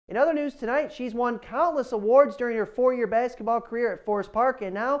In other news tonight, she's won countless awards during her 4-year basketball career at Forest Park,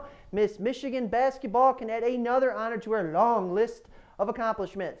 and now Miss Michigan basketball can add another honor to her long list of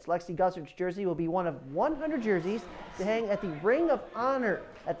accomplishments. Lexi Gussert's jersey will be one of 100 jerseys to hang at the Ring of Honor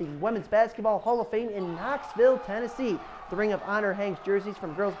at the Women's Basketball Hall of Fame in Knoxville, Tennessee. The Ring of Honor hangs jerseys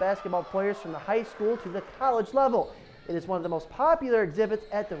from girls basketball players from the high school to the college level. It is one of the most popular exhibits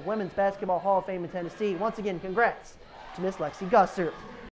at the Women's Basketball Hall of Fame in Tennessee. Once again, congrats to Miss Lexi Gussert.